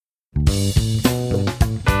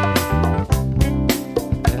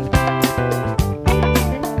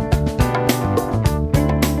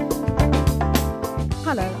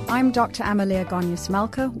I'm Dr. Amalia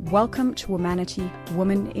Gonyas-Malka. Welcome to Womanity,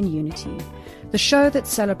 Woman in Unity, the show that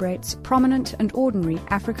celebrates prominent and ordinary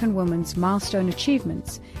African women's milestone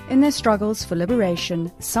achievements in their struggles for liberation,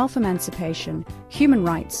 self-emancipation, human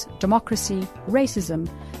rights, democracy, racism,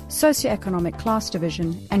 socioeconomic class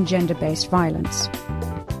division, and gender-based violence.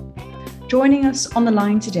 Joining us on the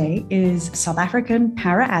line today is South African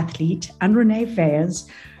para-athlete Anronay Veyers,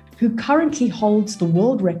 who currently holds the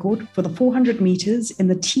world record for the 400 meters in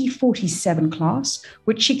the T47 class,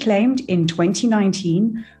 which she claimed in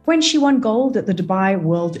 2019 when she won gold at the Dubai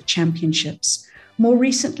World Championships. More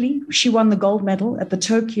recently, she won the gold medal at the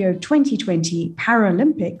Tokyo 2020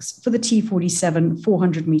 Paralympics for the T47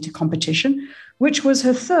 400 meter competition, which was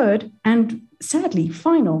her third and sadly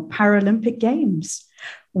final Paralympic Games.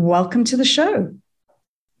 Welcome to the show.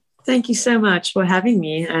 Thank you so much for having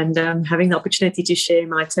me and having the opportunity to share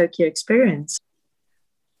my Tokyo experience.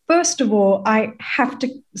 First of all, I have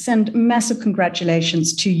to send massive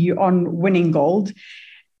congratulations to you on winning gold.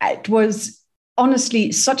 It was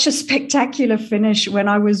honestly such a spectacular finish. When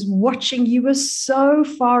I was watching, you were so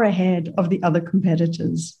far ahead of the other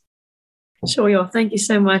competitors. Sure, yeah. Thank you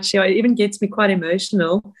so much. Yeah, it even gets me quite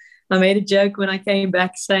emotional. I made a joke when I came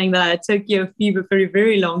back saying that I had Tokyo fever for a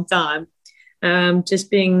very long time.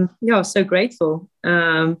 Just being so grateful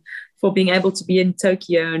for being able to be in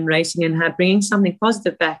Tokyo and racing and bringing something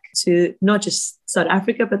positive back to not just South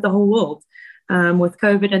Africa, but the whole world. With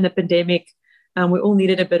COVID and the pandemic, we all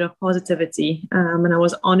needed a bit of positivity. And I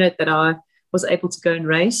was honored that I was able to go and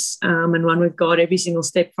race and run with God every single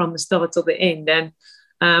step from the start till the end.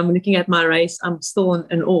 And looking at my race, I'm still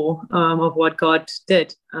in awe of what God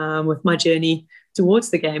did with my journey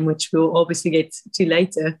towards the game, which we'll obviously get to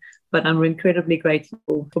later. But I'm incredibly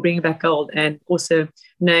grateful for bringing back gold and also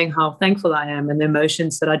knowing how thankful I am and the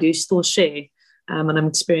emotions that I do still share and I'm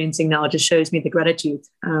experiencing now. It just shows me the gratitude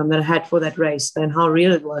that I had for that race and how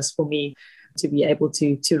real it was for me to be able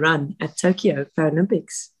to run at Tokyo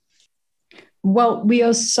Paralympics. Well, we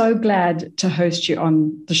are so glad to host you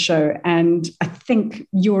on the show. And I think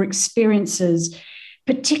your experiences,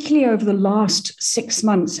 particularly over the last 6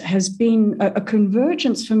 months, has been a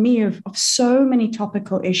convergence for me of so many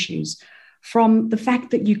topical issues, from the fact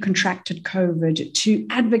that you contracted COVID to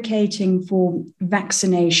advocating for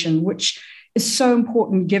vaccination, which is so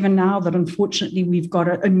important given now that unfortunately we've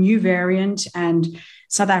got a new variant and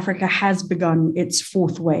South Africa has begun its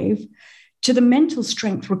fourth wave, to the mental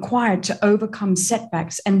strength required to overcome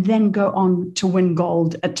setbacks and then go on to win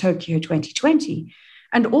gold at Tokyo 2020.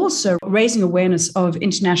 And also raising awareness of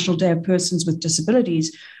International Day of Persons with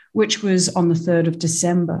Disabilities, which was on the 3rd of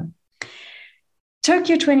December.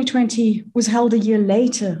 Tokyo 2020 was held a year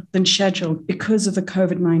later than scheduled because of the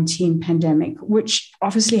COVID-19 pandemic, which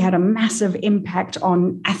obviously had a massive impact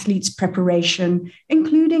on athletes' preparation,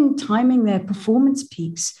 including timing their performance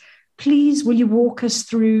peaks. Please, will you walk us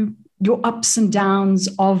through your ups and downs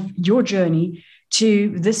of your journey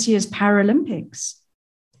to this year's Paralympics?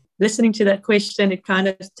 Listening to that question, it kind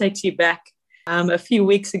of takes you back. A few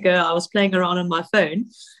weeks ago, I was playing around on my phone,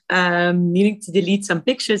 needing to delete some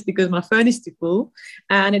pictures because my phone is too full.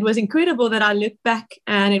 And it was incredible that I looked back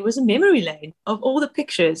and it was a memory lane of all the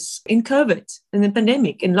pictures in COVID, in the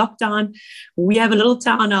pandemic, in lockdown. We have a little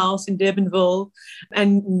townhouse in Durbanville.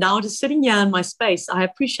 And now just sitting here in my space, I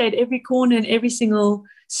appreciate every corner and every single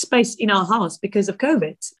space in our house because of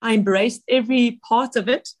COVID. I embraced every part of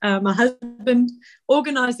it. My husband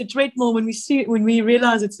organized a treadmill when we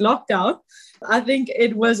realized it's lockdown. I think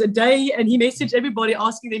it was a day, and he messaged everybody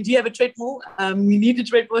asking them, "Do you have a treadmill? We need a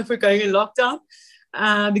treadmill if we're going in lockdown,"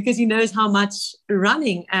 because he knows how much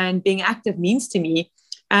running and being active means to me.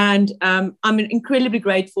 And I'm incredibly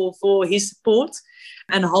grateful for his support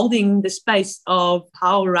and holding the space of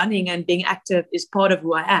how running and being active is part of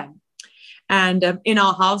who I am. And in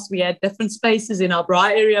our house, we had different spaces. In our bra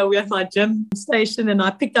area, we had my gym station, and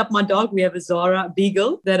I picked up my dog. We have a Zara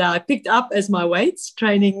Beagle that I picked up as my weights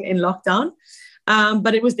training in lockdown.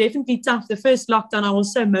 But it was definitely tough. The first lockdown, I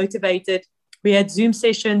was so motivated. We had Zoom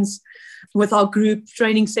sessions with our group,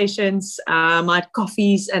 training sessions. I had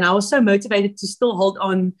coffees, and I was so motivated to still hold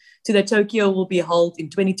on to the Tokyo will be held in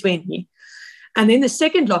 2020. And then the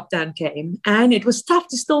second lockdown came, and it was tough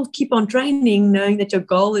to still keep on training, knowing that your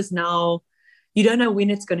goal is now, you don't know when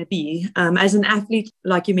it's going to be. As an athlete,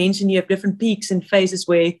 like you mentioned, you have different peaks and phases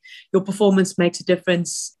where your performance makes a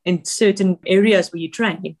difference in certain areas where you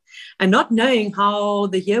train. And not knowing how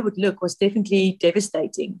the year would look was definitely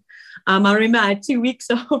devastating. I remember I had 2 weeks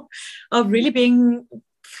of really being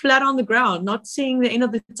flat on the ground, not seeing the end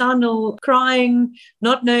of the tunnel, crying,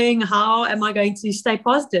 not knowing how am I going to stay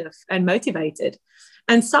positive and motivated.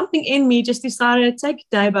 And something in me just decided to take it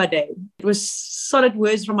day by day. It was solid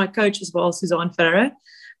words from my coach as well, Suzanne Ferreira,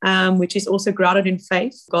 which is also grounded in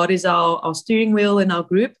faith. God is our steering wheel in our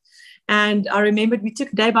group. And I remembered we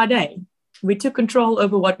took day by day. We took control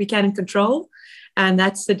over what we can control. And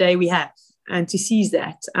that's the day we have. And to seize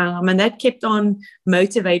that. And that kept on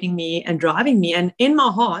motivating me and driving me. And in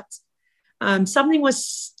my heart, something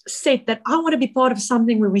was said that I want to be part of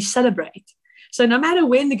something where we celebrate. So no matter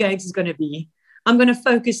when the games is going to be, I'm going to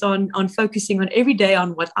focus on focusing on every day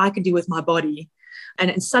on what I can do with my body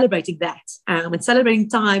and celebrating that. And celebrating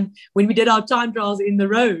time when we did our time trials in the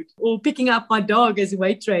road, or picking up my dog as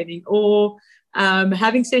weight training, or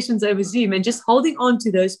having sessions over Zoom, and just holding on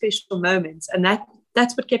to those special moments. And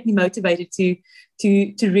that's what kept me motivated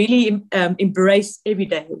to really embrace every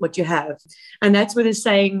day what you have. And that's where they're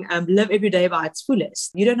saying, live every day by its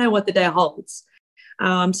fullest. You don't know what the day holds.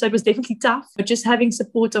 So it was definitely tough, but just having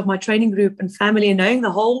support of my training group and family, and knowing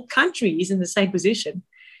the whole country is in the same position.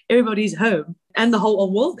 Everybody's home, and the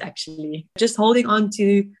whole world, actually. Just holding on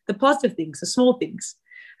to the positive things, the small things.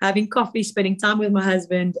 Having coffee, spending time with my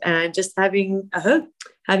husband, and just having a home,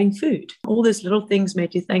 having food. All those little things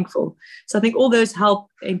made you thankful. So I think all those help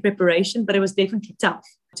in preparation, but it was definitely tough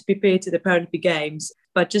to prepare to the Paralympic Games.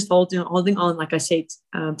 But just holding on, like I said,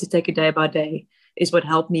 to take it day by day is what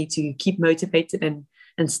helped me to keep motivated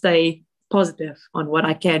and stay positive on what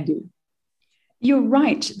I can do. You're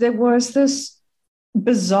right. There was this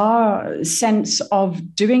bizarre sense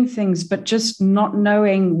of doing things, but just not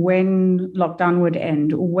knowing when lockdown would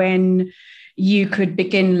end, when you could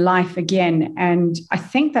begin life again. And I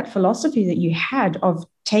think that philosophy that you had of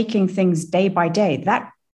taking things day by day,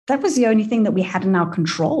 that was the only thing that we had in our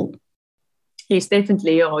control. Yes,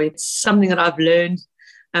 definitely. Oh, it's something that I've learned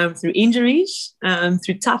through injuries,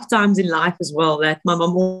 through tough times in life as well, that my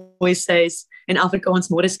mom always says, in Afrikaans,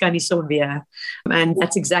 môre skyn die son weer. And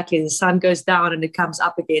that's exactly, the sun goes down and it comes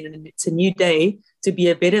up again, and it's a new day to be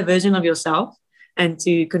a better version of yourself and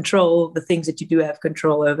to control the things that you do have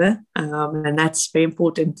control over. And that's very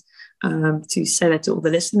important to say that to all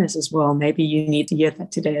the listeners as well. Maybe you need to hear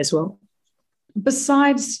that today as well.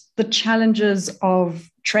 Besides the challenges of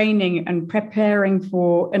training and preparing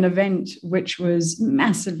for an event which was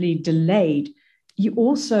massively delayed, you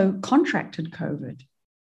also contracted COVID.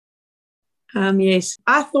 Yes,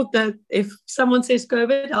 I thought that if someone says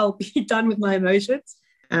COVID, I'll be done with my emotions.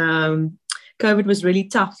 COVID was really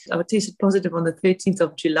tough. I tested positive on the 13th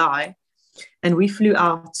of July, and we flew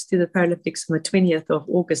out to the Paralympics on the 20th of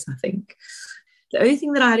August, I think. The only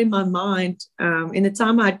thing that I had in my mind, in the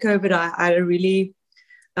time I had COVID, I had a really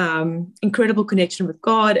incredible connection with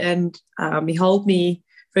God, and He held me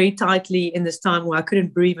very tightly in this time where I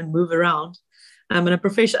couldn't breathe and move around. I'm a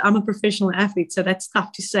professional athlete, so that's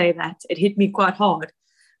tough to say that. It hit me quite hard.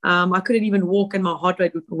 I couldn't even walk, and my heart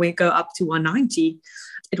rate would go up to 190.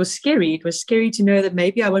 It was scary. It was scary to know that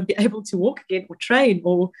maybe I won't be able to walk again or train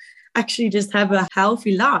or actually just have a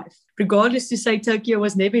healthy life. Regardless, to say Tokyo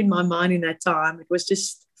was never in my mind in that time. It was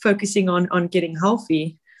just focusing on getting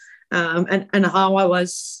healthy, and how I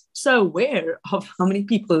was so aware of how many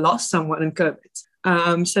people lost someone in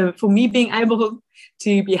COVID. So for me, being able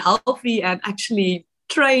to be healthy and actually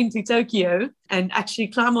train to Tokyo and actually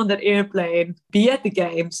climb on that airplane, be at the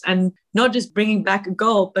games, and not just bringing back a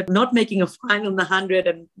gold, but not making a final in the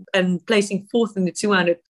 100 and placing fourth in the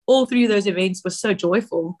 200. All three of those events were so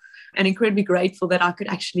joyful and incredibly grateful that I could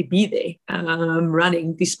actually be there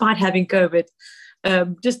running despite having COVID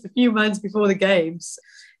just a few months before the games.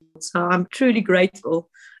 So I'm truly grateful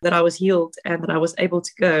that I was healed and that I was able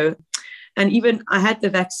to go. And even I had the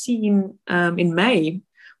vaccine in May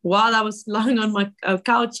while I was lying on my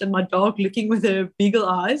couch and my dog looking with her beagle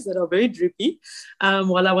eyes that are very droopy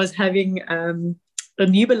while I was having a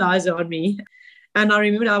nebulizer on me. And I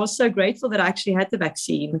remember I was so grateful that I actually had the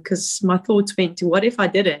vaccine, because my thoughts went to, what if I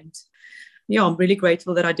didn't? Yeah, I'm really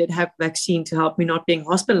grateful that I did have vaccine to help me not being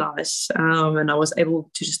hospitalized, and I was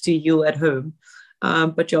able to just to heal at home.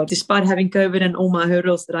 But yeah, despite having COVID and all my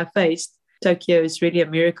hurdles that I faced, Tokyo is really a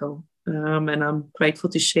miracle, and I'm grateful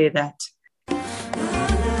to share that.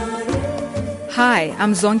 Hi,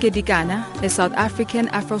 I'm Zonke Dikana, a South African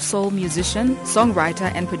Afro-soul musician,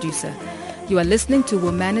 songwriter, and producer. You are listening to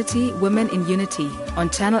Womanity, Women in Unity on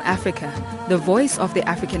Channel Africa, the voice of the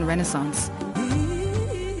African Renaissance.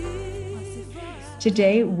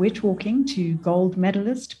 Today, we're talking to gold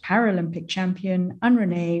medalist, Paralympic champion,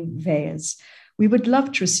 Anne-Renee Weyers. We would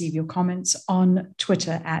love to receive your comments on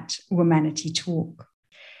Twitter at Womanity Talk.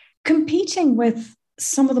 Competing with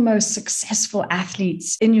some of the most successful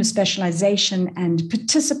athletes in your specialization and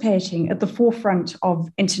participating at the forefront of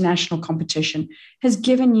international competition has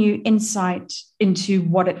given you insight into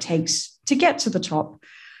what it takes to get to the top,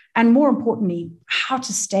 and more importantly, how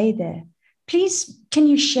to stay there. Please, can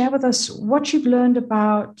you share with us what you've learned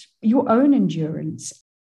about your own endurance?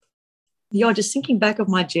 Yeah, just thinking back of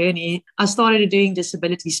my journey, I started doing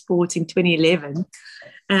disability sports in 2011,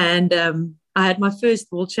 and I had my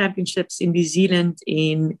first World Championships in New Zealand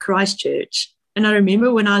in Christchurch. And I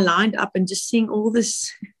remember when I lined up and just seeing all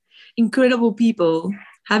this incredible people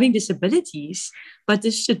having disabilities, but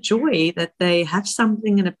just the joy that they have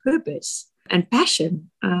something and a purpose and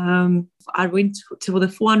passion. I went to the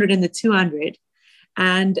 400 and the 200,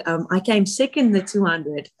 and I came second in the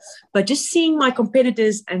 200. But just seeing my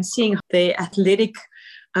competitors and seeing their athletic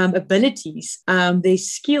abilities, their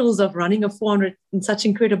skills of running a 400 in such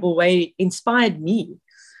incredible way inspired me.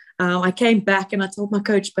 I came back and I told my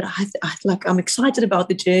coach, but I'm excited about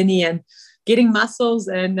the journey and getting muscles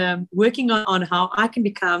and working on how I can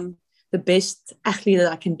become the best athlete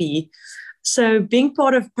that I can be. So being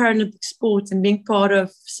part of Paralympic sports and being part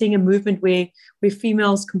of seeing a movement where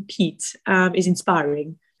females compete is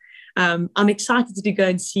inspiring. I'm excited to go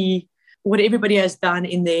and see what everybody has done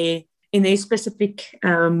in their specific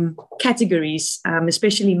categories,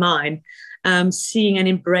 especially mine, seeing and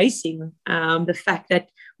embracing the fact that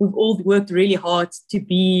we've all worked really hard to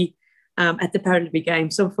be at the Paralympic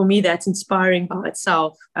Games. So for me, that's inspiring by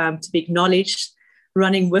itself, to be acknowledged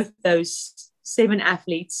running with those 7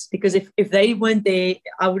 athletes, because if they weren't there,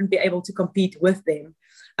 I wouldn't be able to compete with them.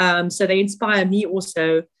 So they inspire me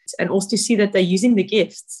also, and also to see that they're using the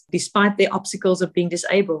gifts despite their obstacles of being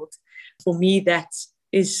disabled. For me, that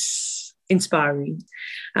is inspiring.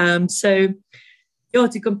 To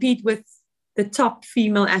compete with the top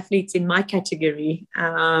female athletes in my category.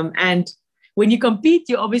 And when you compete,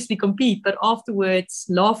 you obviously compete, but afterwards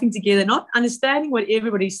laughing together, not understanding what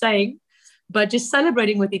everybody's saying, but just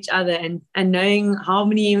celebrating with each other and knowing how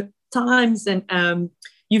many times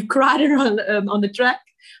you've cried on the track,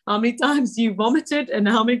 how many times you vomited, and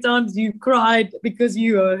how many times you cried because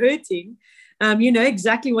you are hurting. You know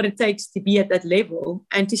exactly what it takes to be at that level,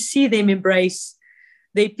 and to see them embrace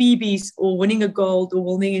their PBs or winning a gold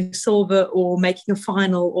or winning a silver or making a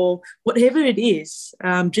final or whatever it is,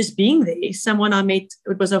 just being there. Someone I met,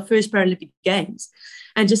 it was our first Paralympic Games,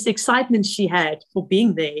 and just the excitement she had for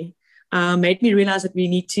being there made me realize that we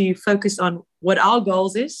need to focus on what our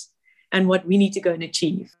goals is and what we need to go and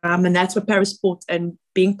achieve. And that's what Parasport and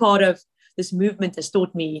being part of this movement has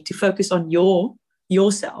taught me, to focus on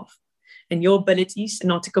yourself and your abilities, and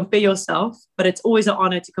not to compare yourself. But it's always an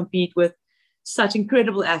honor to compete with such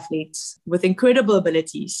incredible athletes with incredible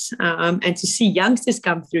abilities, and to see youngsters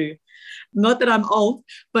come through. Not that I'm old,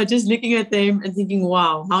 but just looking at them and thinking,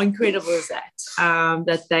 wow, how incredible is that,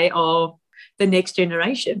 that they are the next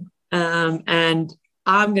generation. And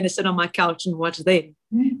I'm going to sit on my couch and watch them,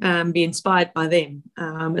 be inspired by them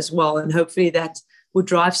as well. And hopefully that will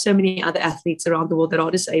drive so many other athletes around the world that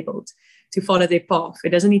are disabled to follow their path. It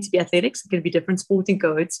doesn't need to be athletics. It can be different sporting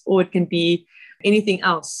codes, or it can be anything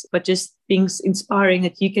else, but just being inspiring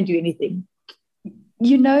that you can do anything.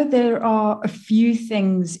 You know, there are a few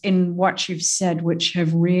things in what you've said which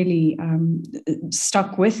have really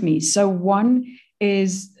stuck with me. So one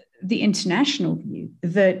is the international view,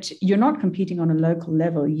 that you're not competing on a local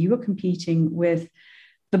level. You are competing with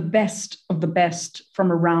the best of the best from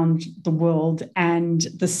around the world, and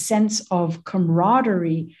the sense of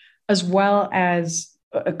camaraderie as well as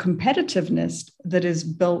a competitiveness that is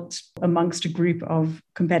built amongst a group of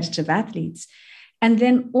competitive athletes. And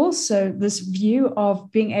then also this view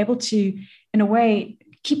of being able to, in a way,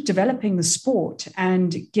 keep developing the sport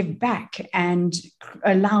and give back and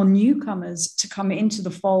allow newcomers to come into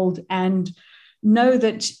the fold and know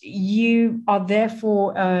that you are there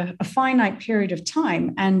for a finite period of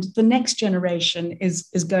time, and the next generation is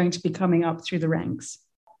going to be coming up through the ranks.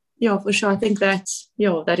 Yeah, for sure. I think that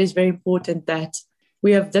is very important, that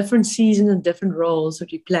we have different seasons and different roles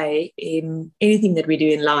that we play in anything that we do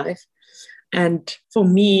in life. And for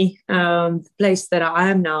me, the place that I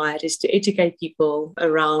am now at is to educate people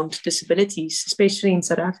around disabilities, especially in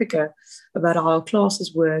South Africa, about how our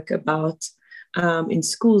classes work, about in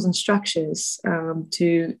schools and structures,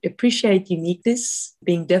 to appreciate uniqueness,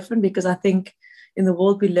 being different, because I think in the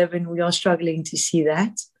world we live in, we are struggling to see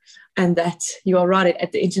that. And that you are right,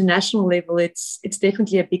 at the international level, it's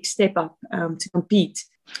definitely a big step up to compete,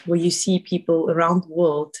 where you see people around the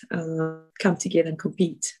world come together and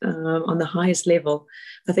compete on the highest level.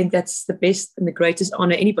 I think that's the best and the greatest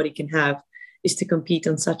honor anybody can have, is to compete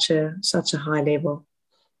on such a high level.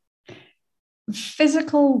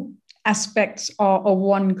 physical aspects are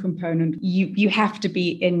one component. You have to be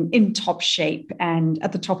in top shape and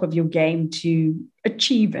at the top of your game to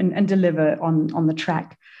achieve and deliver on the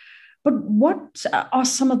track. But what are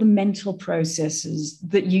some of the mental processes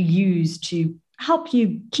that you use to help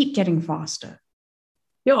you keep getting faster?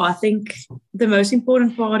 Yeah, I think the most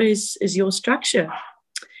important part is your structure,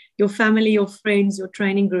 your family, your friends, your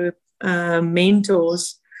training group,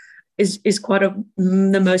 mentors is quite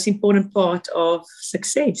the most important part of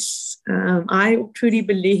success. I truly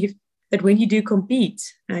believe that when you do compete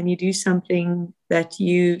and you do something that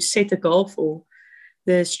you set a goal for,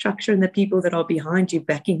 the structure and the people that are behind you,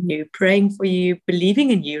 backing you, praying for you, believing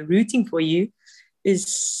in you, rooting for you,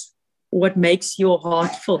 is what makes your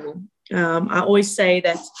heart full. I always say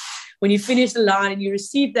that when you finish the line and you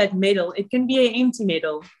receive that medal, it can be an empty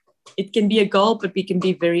medal. It can be a goal, but it can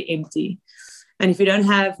be very empty. And if you don't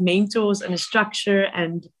have mentors and a structure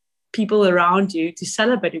and people around you to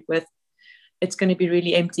celebrate it with, it's going to be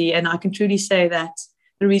really empty. And I can truly say that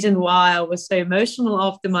the reason why I was so emotional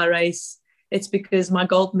after my race, it's because my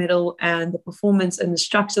gold medal and the performance and the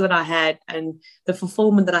structure that I had and the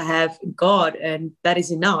fulfillment that I have in God, and that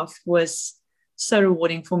is enough, was so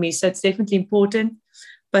rewarding for me. So it's definitely important.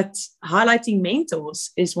 But highlighting mentors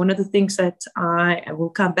is one of the things that I will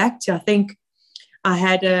come back to. I think I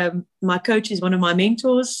had my coach is one of my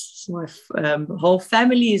mentors. My whole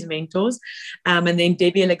family is mentors. And then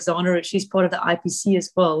Debbie Alexander, she's part of the IPC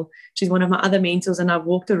as well. She's one of my other mentors, and I've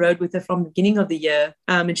walked the road with her from the beginning of the year.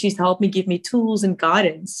 And she's helped me, give me tools and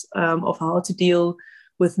guidance of how to deal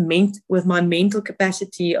with my mental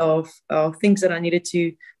capacity of things that I needed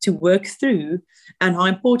to work through, and how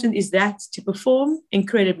important is that to perform.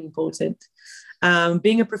 Incredibly important.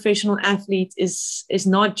 Being a professional athlete is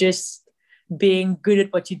not just being good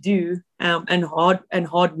at what you do and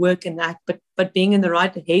hard work in that, but being in the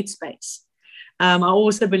right headspace. I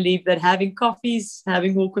also believe that having coffees,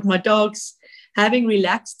 having walk with my dogs, having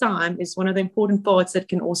relaxed time is one of the important parts that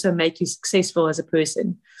can also make you successful as a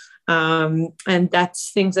person. And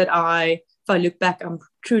that's things that if I look back, I'm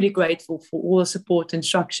truly grateful for all the support and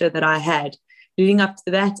structure that I had leading up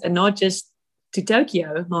to that, and not just to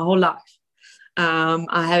Tokyo, my whole life.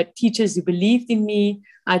 I had teachers who believed in me.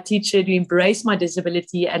 I had teachers who embraced my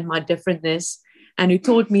disability and my differentness, and who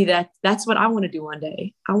taught me that that's what I want to do one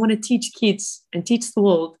day. I want to teach kids and teach the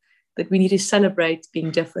world that we need to celebrate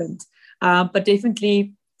being different. But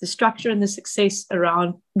definitely the structure and the success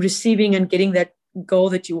around receiving and getting that goal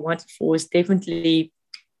that you wanted for is definitely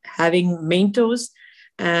having mentors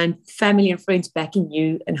and family and friends backing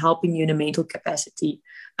you and helping you in a mental capacity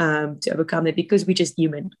to overcome it, because we're just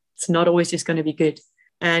human. It's not always just going to be good,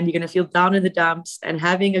 and you're going to feel down in the dumps, and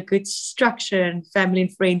having a good structure and family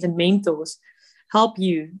and friends and mentors help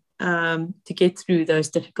you to get through those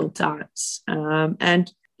difficult times.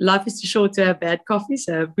 And life is too short to have bad coffee,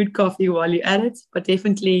 so have good coffee while you're at it. But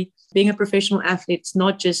definitely being a professional athlete, it's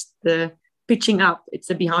not just the pitching up, it's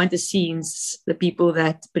the behind the scenes, the people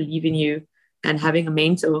that believe in you, and having a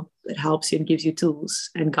mentor that helps you and gives you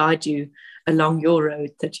tools and guide you along your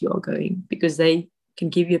road that you are going, because they can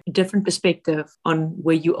give you a different perspective on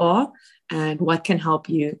where you are and what can help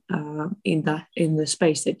you in the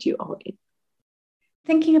space that you are in.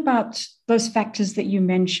 Thinking about those factors that you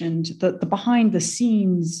mentioned, the behind the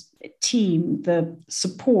scenes team, the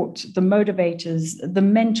support, the motivators, the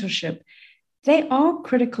mentorship, they are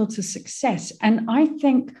critical to success. And I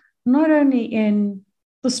think not only in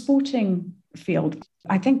the sporting field,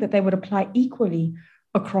 I think that they would apply equally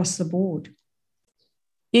across the board.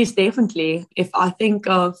 Yes, definitely. If I think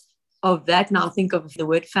of that, now I think of the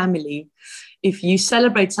word family. If you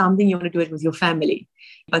celebrate something, you want to do it with your family.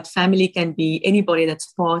 But family can be anybody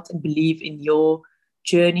that's part and believe in your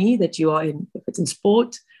journey that you are in. If it's in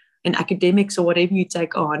sport, in academics, or whatever you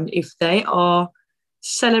take on, if they are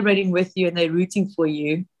celebrating with you and they're rooting for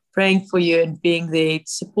you, praying for you, and being there to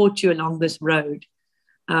support you along this road.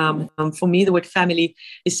 For me, the word family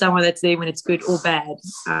is someone that's there when it's good or bad.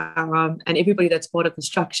 And everybody that's part of the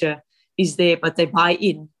structure is there, but they buy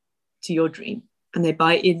in to your dream, and they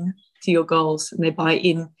buy in to your goals, and they buy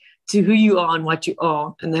in to who you are and what you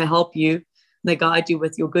are, and they help you, and they guide you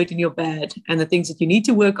with your good and your bad, and the things that you need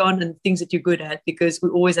to work on and the things that you're good at, because we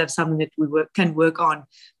always have something that we can work on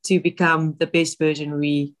to become the best version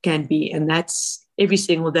we can be. And that's every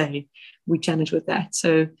single day we challenge with that.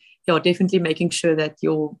 So yeah, definitely making sure that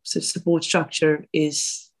your support structure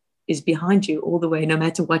is behind you all the way, no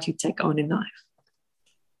matter what you take on in life.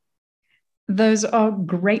 Those are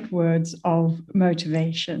great words of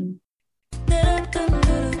motivation.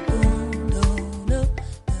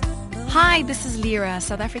 Hi, Hi, this is Lyra,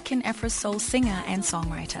 South African Afro Soul singer and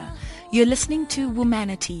songwriter. You're listening to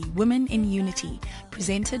Womanity, Women in Unity,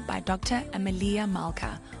 presented by Dr. Amelia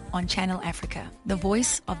Malka on Channel Africa, the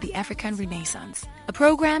voice of the African Renaissance, a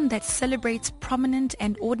program that celebrates prominent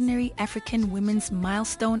and ordinary African women's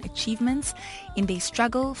milestone achievements in their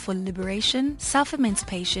struggle for liberation,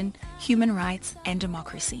 self-emancipation, human rights, and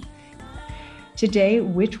democracy. Today,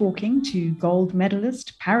 we're talking to gold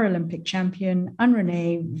medalist, Paralympic champion,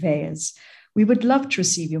 Anrenée Wyers. We would love to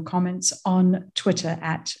receive your comments on Twitter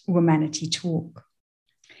at Womanity Talk.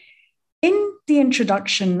 In the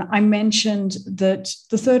introduction, I mentioned that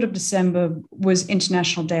the 3rd of December was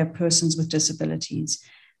International Day of Persons with Disabilities.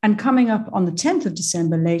 And coming up on the 10th of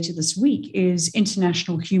December later this week is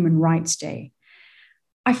International Human Rights Day.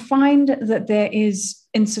 I find that there is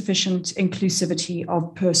insufficient inclusivity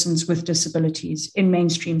of persons with disabilities in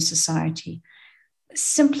mainstream society,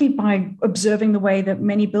 simply by observing the way that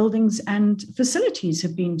many buildings and facilities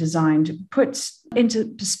have been designed, puts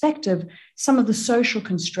into perspective some of the social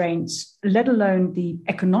constraints, let alone the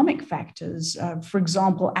economic factors, for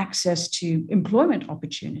example, access to employment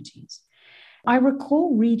opportunities. I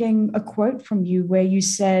recall reading a quote from you where you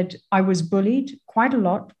said, "I was bullied quite a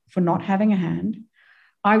lot for not having a hand.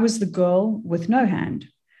 I was the girl with no hand,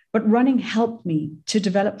 but running helped me to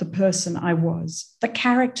develop the person I was, the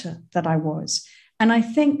character that I was. And I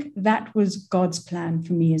think that was God's plan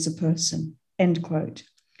for me as a person," end quote.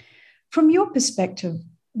 From your perspective,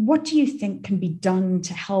 what do you think can be done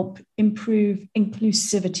to help improve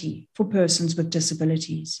inclusivity for persons with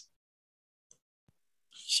disabilities?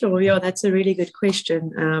 Sure, yeah, that's a really good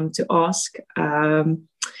question to ask.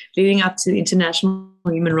 Leading up to the International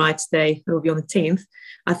Human Rights Day, it will be on the 10th,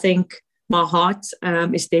 I think my heart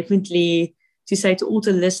is definitely to say to all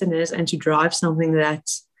the listeners and to drive something that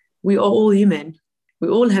we are all human. We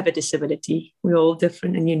all have a disability. We're all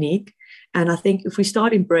different and unique. And I think if we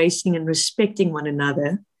start embracing and respecting one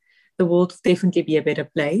another, the world will definitely be a better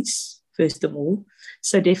place, first of all.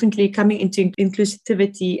 So definitely coming into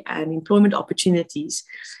inclusivity and employment opportunities.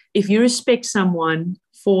 If you respect someone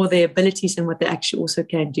for their abilities and what they actually also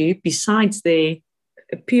can do, besides their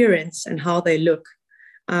appearance and how they look,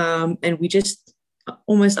 and we just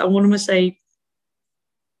almost, I want to say,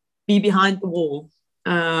 be behind the wall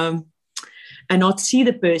and not see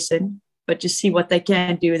the person, but just see what they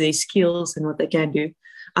can do, their skills and what they can do.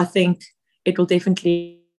 I think it will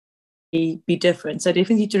definitely be different. So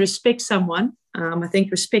definitely to respect someone. I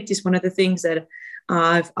think respect is one of the things that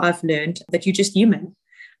I've learned, that you're just human.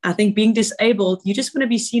 I think being disabled, you just want to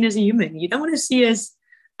be seen as a human. You don't want to see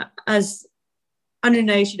as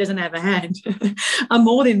Anrenée, she doesn't have a hand. I'm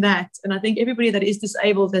more than that. And I think everybody that is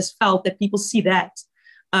disabled has felt that people see that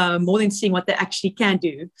more than seeing what they actually can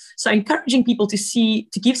do. So encouraging people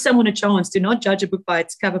to give someone a chance to not judge a book by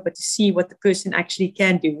its cover, but to see what the person actually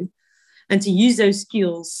can do and to use those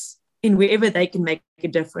skills in wherever they can make a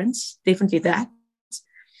difference. Definitely that.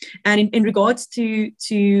 And in regards to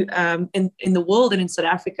in the world and in South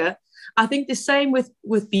Africa, I think the same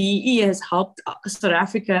with BEE has helped South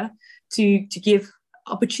Africa to give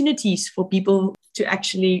opportunities for people to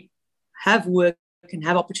actually have work and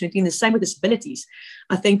have opportunity, and the same with disabilities.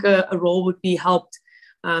 I think a role would be helped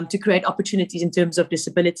to create opportunities in terms of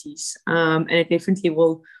disabilities, and it definitely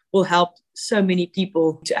will help so many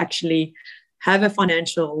people to actually have a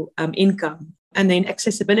financial income. And then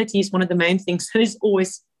accessibility is one of the main things that is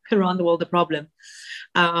always around the world a problem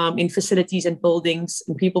in facilities and buildings,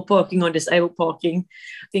 and people parking on disabled parking,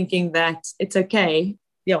 thinking that it's okay.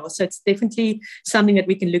 Yeah, so it's definitely something that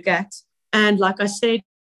we can look at. And like I said,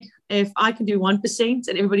 if I can do 1%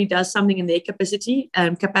 and everybody does something in their capacity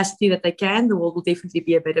that they can, the world will definitely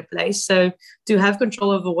be a better place. So to have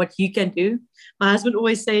control over what you can do. My husband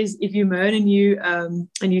always says, if you moan and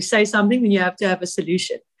you say something, then you have to have a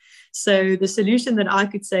solution. So the solution that I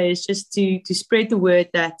could say is just to spread the word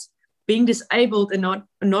that being disabled and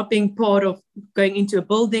not being part of going into a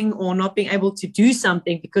building or not being able to do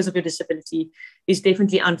something because of your disability is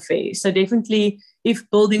definitely unfair. So definitely if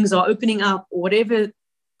buildings are opening up or whatever,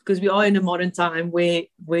 because we are in a modern time where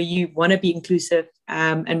you want to be inclusive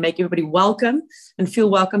and make everybody welcome and feel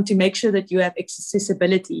welcome, to make sure that you have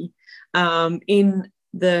accessibility in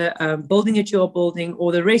the building that you're building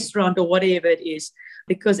or the restaurant or whatever it is,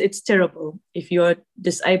 because it's terrible if you're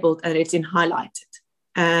disabled and it's in highlighted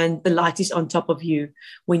and the light is on top of you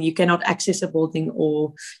when you cannot access a building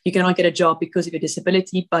or you cannot get a job because of your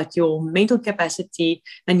disability, but your mental capacity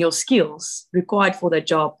and your skills required for that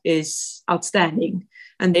job is outstanding.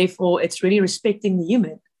 And therefore, it's really respecting the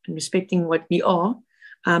human and respecting what we are,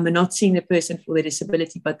 and not seeing the person for their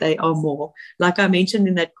disability, but they are more. Like I mentioned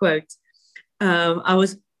in that quote, I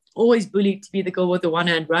was always bullied to be the girl with the one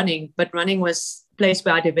hand running, but running was a place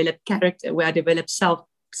where I developed character, where I developed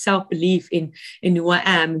self-belief in who I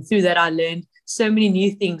am. And through that, I learned so many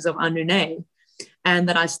new things of Anune, and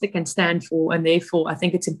that I stick and stand for. And therefore, I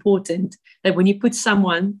think it's important that when you put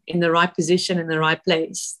someone in the right position, in the right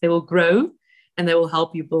place, they will grow and they will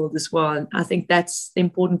help you build as well. And I think that's the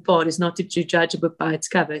important part, is not to judge a book by its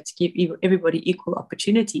cover, to give everybody equal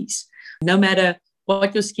opportunities, no matter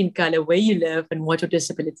what your skin color, where you live, and what your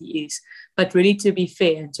disability is, but really to be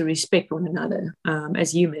fair and to respect one another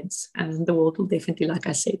as humans. And the world will definitely, like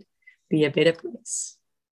I said, be a better place.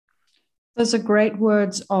 Those are great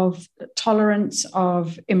words of tolerance,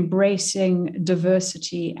 of embracing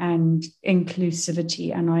diversity and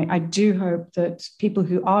inclusivity. And I do hope that people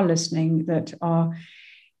who are listening, that are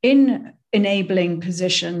in enabling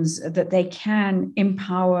positions, that they can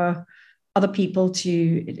empower other people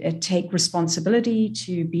to take responsibility,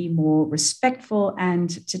 to be more respectful,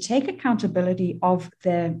 and to take accountability of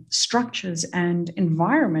their structures and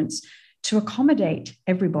environments to accommodate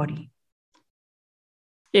everybody.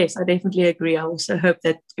 Yes, I definitely agree. I also hope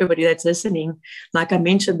that everybody that's listening, like I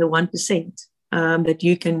mentioned, the 1%, that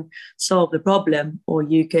you can solve the problem, or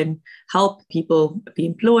you can help people be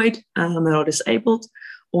employed that are disabled,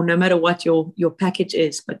 or no matter what your package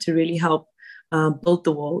is, but to really help build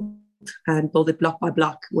the world and build it block by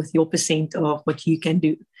block with your percent of what you can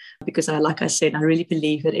do. Because like I said, I really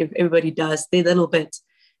believe that if everybody does their little bit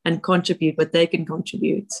and contribute what they can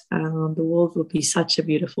contribute, the world will be such a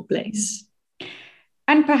beautiful place.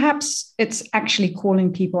 And perhaps it's actually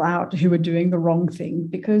calling people out who are doing the wrong thing,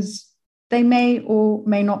 because they may or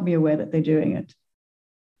may not be aware that they're doing it.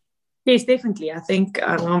 Yes, definitely. I think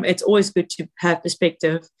it's always good to have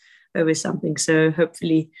perspective over something. So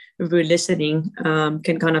hopefully, if we're listening,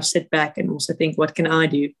 can kind of sit back and also think, what can I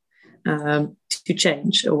do to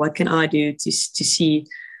change, or what can I do to see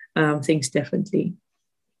things differently?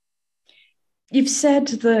 You've said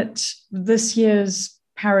that this year's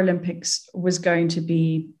Paralympics was going to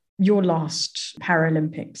be your last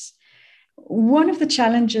Paralympics. One of the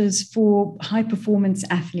challenges for high performance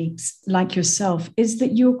athletes like yourself is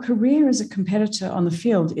that your career as a competitor on the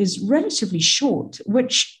field is relatively short,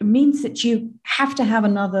 which means that you have to have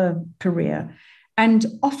another career, and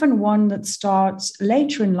often one that starts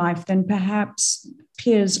later in life than perhaps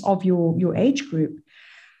peers of your age group.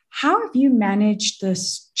 How have you managed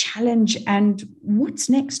this challenge, and what's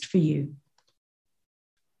next for you?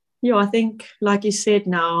 Yeah, I think, like you said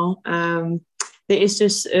now, there is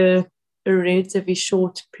just a relatively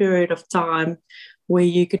short period of time where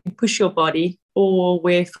you can push your body, or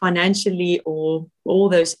where financially or all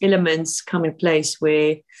those elements come in place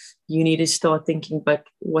where you need to start thinking, but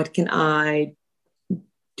what can I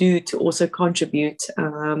do to also contribute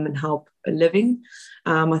and help a living?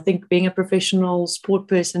 I think being a professional sport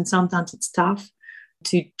person, sometimes it's tough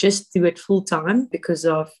to just do it full time because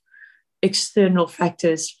of external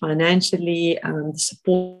factors, financially,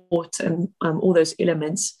 support, and all those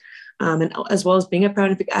elements. And as well as being a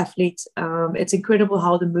Paralympic athlete, it's incredible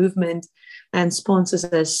how the movement and sponsors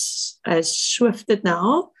has shifted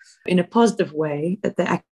now in a positive way, that they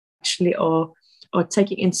actually are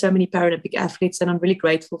taking in so many Paralympic athletes. And I'm really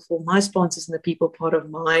grateful for my sponsors and the people part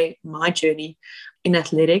of my journey in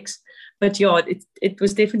athletics. But yeah, it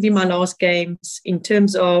was definitely my last games in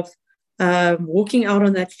terms of walking out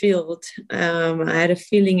on that field. I had a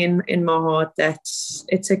feeling in my heart that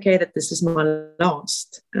it's okay, that this is my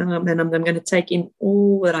last, and I'm going to take in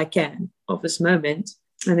all that I can of this moment.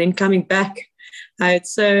 And then coming back, I had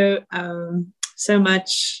so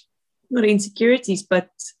much, not insecurities, but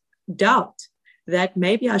doubt that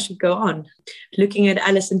maybe I should go on. Looking at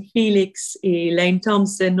Alison Felix, Elaine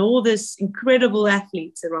Thompson, all these incredible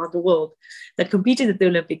athletes around the world that competed at the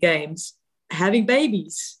Olympic Games, having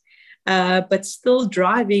babies, but still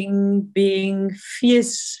driving, being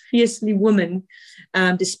fiercely women,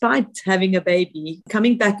 despite having a baby,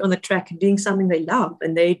 coming back on the track and doing something they love,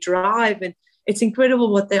 and they drive, and it's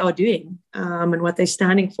incredible what they are doing and what they're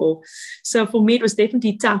standing for. So for me, it was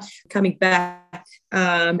definitely tough coming back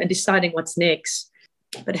and deciding what's next.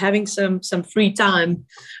 But having some free time,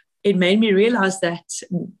 it made me realize that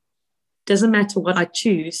it doesn't matter what I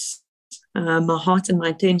choose, my heart and my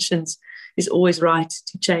intentions is always right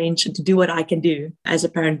to change and to do what I can do as a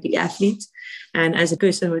Paralympic athlete and as a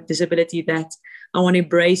person with disability, that I want to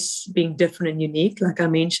embrace being different and unique, like I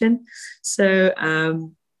mentioned. So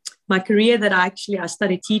my career that I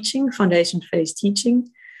studied teaching, foundation phase teaching.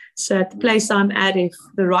 So at the place I'm at, if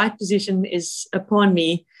the right position is upon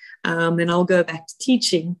me, then I'll go back to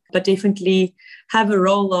teaching, but definitely have a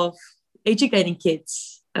role of educating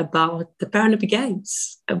kids about the Paralympic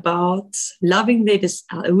Games, about loving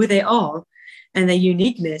who they are and their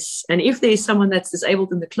uniqueness. And if there's someone that's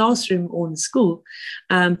disabled in the classroom or in the school,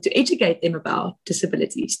 to educate them about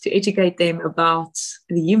disabilities, to educate them about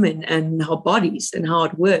the human and our bodies and how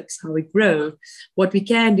it works, how we grow, what we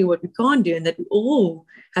can do, what we can't do, and that we all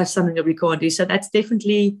have something that we can't do. So that's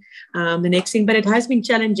definitely the next thing. But it has been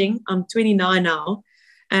challenging. I'm 29 now.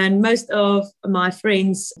 And most of my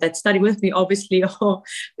friends that study with me obviously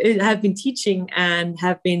have been teaching and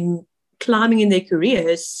have been climbing in their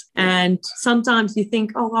careers. And sometimes you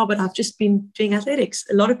think, oh, wow, but I've just been doing athletics.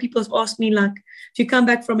 A lot of people have asked me, like, if you come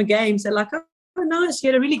back from a games, they're like, oh, nice, you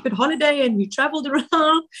had a really good holiday and you traveled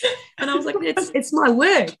around. And I was like, it's my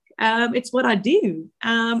work. It's what I do.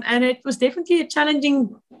 And it was definitely a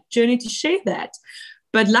challenging journey to share that.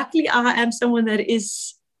 But luckily, I am someone that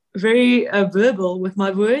is very verbal with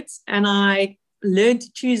my words, and I learned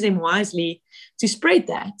to choose them wisely to spread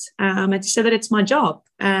that and to say that it's my job,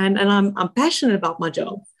 and I'm passionate about my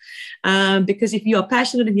job, because if you are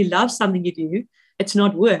passionate and you love something you do, it's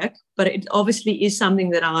not work, but it obviously is something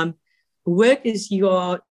that work is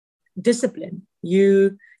your discipline.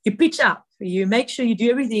 You pitch up, you make sure you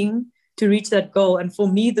do everything to reach that goal. And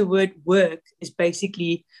for me, the word work is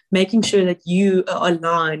basically making sure that you are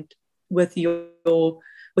aligned with your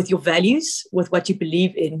values, with what you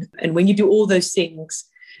believe in. And when you do all those things,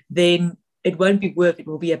 then it won't be work, it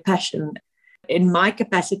will be a passion. In my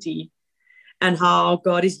capacity and how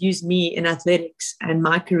God has used me in athletics and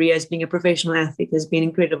my career as being a professional athlete has been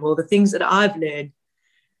incredible. The things that I've learned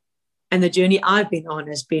and the journey I've been on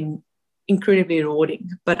has been incredibly rewarding.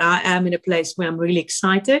 But I am in a place where I'm really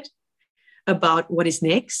excited about what is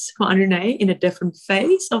next for Anrenée in a different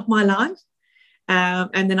phase of my life.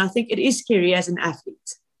 And then I think it is scary as an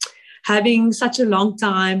athlete. Having such a long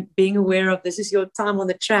time, being aware of this is your time on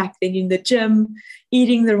the track, then in the gym,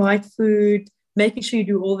 eating the right food, making sure you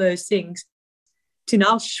do all those things, to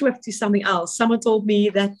now shift to something else. Someone told me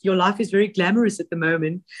that your life is very glamorous at the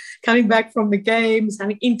moment, coming back from the games,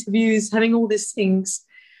 having interviews, having all these things.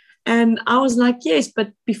 And I was like, yes,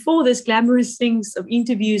 but before this glamorous things of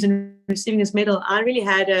interviews and receiving this medal, I really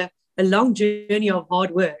had a long journey of hard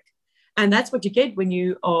work. And that's what you get when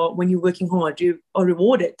you're working hard. You are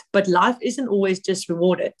rewarded. But life isn't always just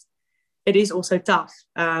rewarded. It is also tough.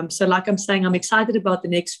 So like I'm saying, I'm excited about the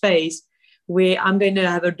next phase where I'm going to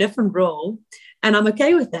have a different role. And I'm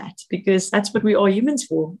okay with that because that's what we are humans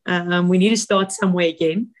for. We need to start somewhere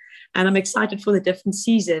again. And I'm excited for the different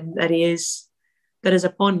season that is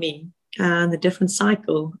upon me and the different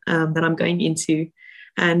cycle that I'm going into.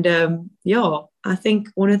 And I think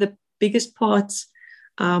one of the biggest parts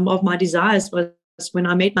of my desires was when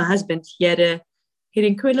I met my husband. He had an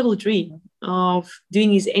incredible dream of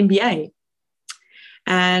doing his MBA.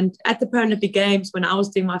 And at the Paralympic Games, when I was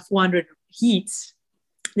doing my 400 heats,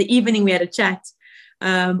 the evening we had a chat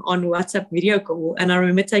on WhatsApp video call. And I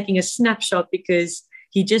remember taking a snapshot because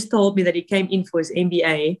he just told me that he came in for his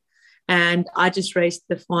MBA. And I just raced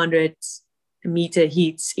the 400-meter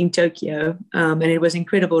heats in Tokyo. And it was an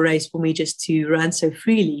incredible race for me just to run so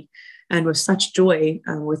freely and with such joy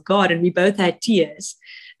with God. And we both had tears.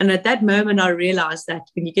 And at that moment, I realized that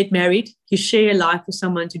when you get married, you share your life with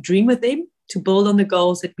someone to dream with them, to build on the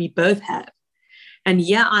goals that we both have. And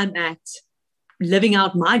here I'm at living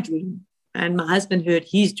out my dream. And my husband heard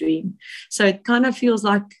his dream. So it kind of feels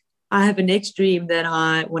like I have a next dream that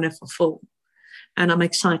I want to fulfill. And I'm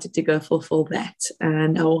excited to go fulfill that.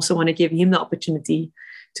 And I also want to give him the opportunity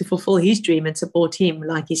to fulfill his dream and support him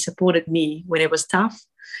like he supported me when it was tough,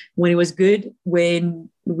 when it was good, when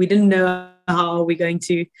we didn't know how we're going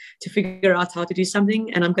to figure out how to do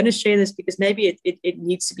something. And I'm going to share this because maybe it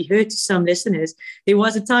needs to be heard to some listeners. There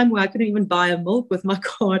was a time where I couldn't even buy a milk with my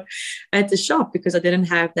card at the shop because I didn't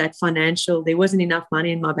have that there wasn't enough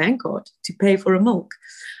money in my bank card to pay for a milk.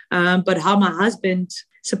 But how my husband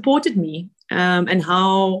supported me and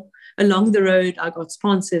how along the road I got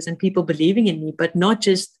sponsors and people believing in me, but not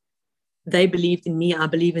just they believed in me, I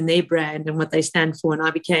believe in their brand and what they stand for.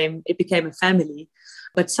 And it became a family.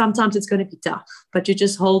 But sometimes it's going to be tough, but you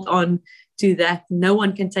just hold on to that. No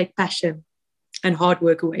one can take passion and hard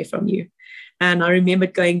work away from you. And I remember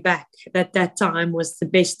going back that time was the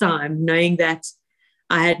best time, knowing that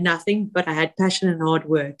I had nothing, but I had passion and hard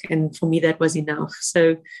work. And for me, that was enough.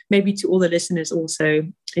 So maybe to all the listeners also,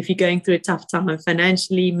 if you're going through a tough time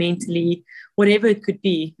financially, mentally, whatever it could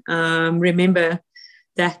be, remember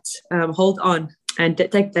that hold on and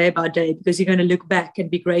take day by day, because you're going to look back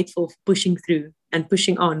and be grateful for pushing through and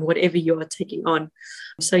pushing on whatever you are taking on.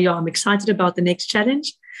 So yeah, I'm excited about the next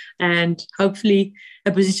challenge, and hopefully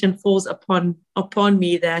a position falls upon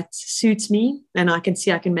me that suits me, and I can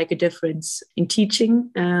see I can make a difference in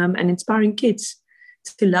teaching and inspiring kids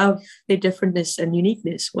to love their differentness and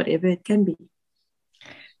uniqueness, whatever it can be.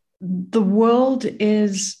 The world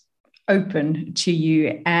is open to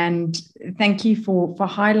you, and thank you for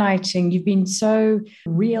highlighting. You've been so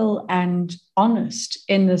real and honest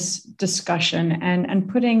in this discussion, and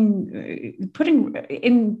putting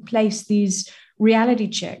in place these reality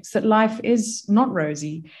checks that life is not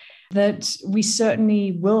rosy, that we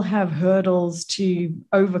certainly will have hurdles to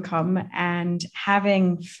overcome, and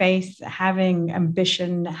having faith, having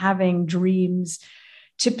ambition, having dreams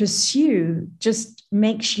to pursue just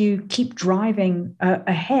makes you keep driving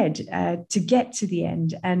ahead to get to the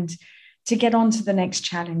end and to get on to the next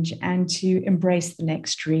challenge and to embrace the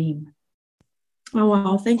next dream. Oh,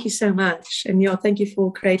 wow. Thank you so much. And thank you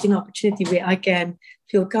for creating an opportunity where I can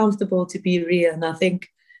feel comfortable to be real. And I think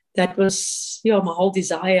that was my whole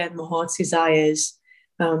desire and my heart's desires,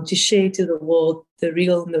 to share to the world the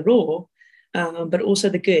real and the raw, but also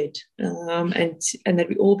the good, and that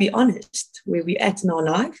we all be honest where we're at in our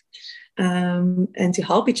life, and to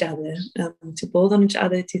help each other, to build on each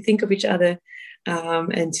other, to think of each other,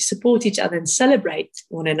 and to support each other and celebrate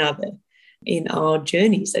one another in our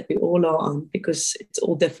journeys that we all are on, because it's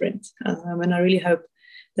all different. And I really hope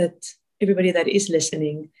that everybody that is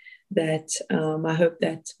listening, that I hope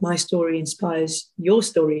that my story inspires your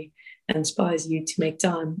story, and inspires you to make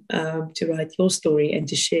time to write your story and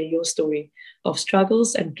to share your story of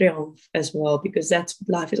struggles and triumph as well, because that's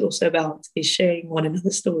what life is also about, is sharing one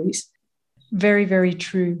another's stories. Very, very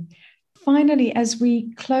true. Finally, as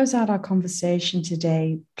we close out our conversation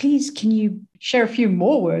today, please, can you share a few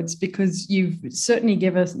more words, because you've certainly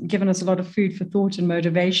given us a lot of food for thought and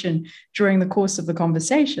motivation during the course of the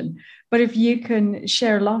conversation. But if you can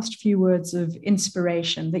share a last few words of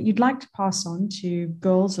inspiration that you'd like to pass on to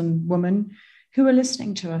girls and women who are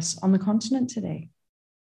listening to us on the continent today.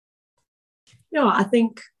 I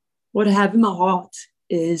think what I have in my heart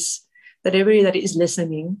is that everybody that is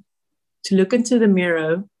listening to look into the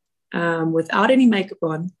mirror without any makeup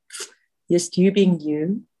on, just you being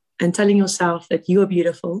you, and telling yourself that you are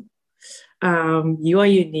beautiful, you are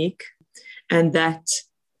unique, and that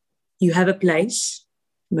you have a place,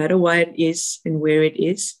 no matter what it is and where it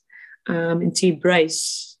is, and to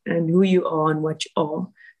embrace and who you are and what you are,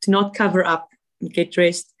 to not cover up and get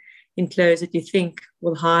dressed in clothes that you think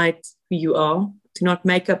will hide who you are, to not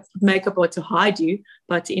make up or to hide you,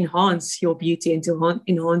 but to enhance your beauty and to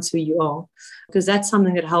enhance who you are. Because that's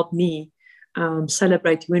something that helped me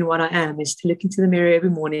celebrate who and what I am, is to look into the mirror every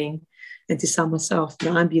morning and to tell myself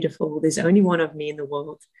that I'm beautiful. There's only one of me in the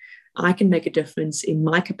world. I can make a difference in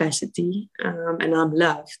my capacity, and I'm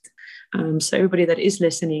loved. So everybody that is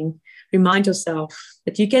listening, remind yourself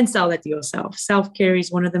that you can tell that to yourself. Self-care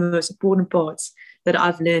is one of the most important parts that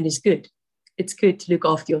I've learned is good. It's good to look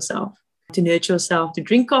after yourself, to nurture yourself, to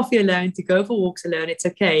drink coffee alone, to go for walks alone. It's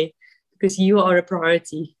okay, because you are a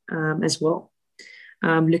priority as well.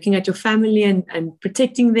 Looking at your family and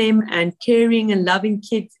protecting them and caring and loving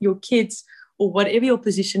your kids, or whatever your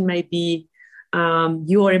position may be,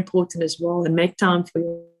 you are important as well, and make time for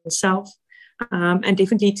yourself, and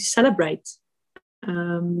definitely to celebrate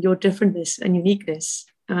your differentness and uniqueness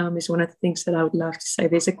is one of the things that I would love to say.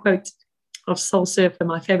 There's a quote of Soul Surfer,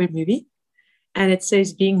 my favorite movie, and it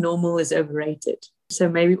says, being normal is overrated. So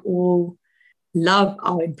may we all love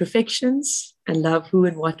our imperfections and love who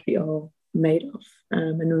and what we are made of,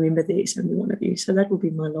 and remember there is only one of you. So that will be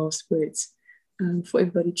my last words for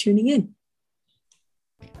everybody tuning in.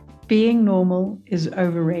 Being normal is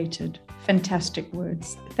overrated. Fantastic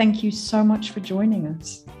words. Thank you so much for joining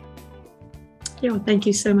us. Thank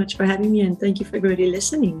you so much for having me, and thank you for everybody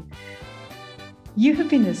listening. You have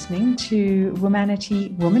been listening to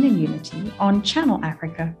Womanity, Women in Unity on Channel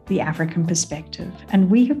Africa, The African Perspective. And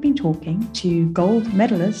we have been talking to gold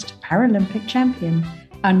medalist, Paralympic champion,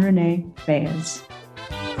 Anne-Renee Beyers.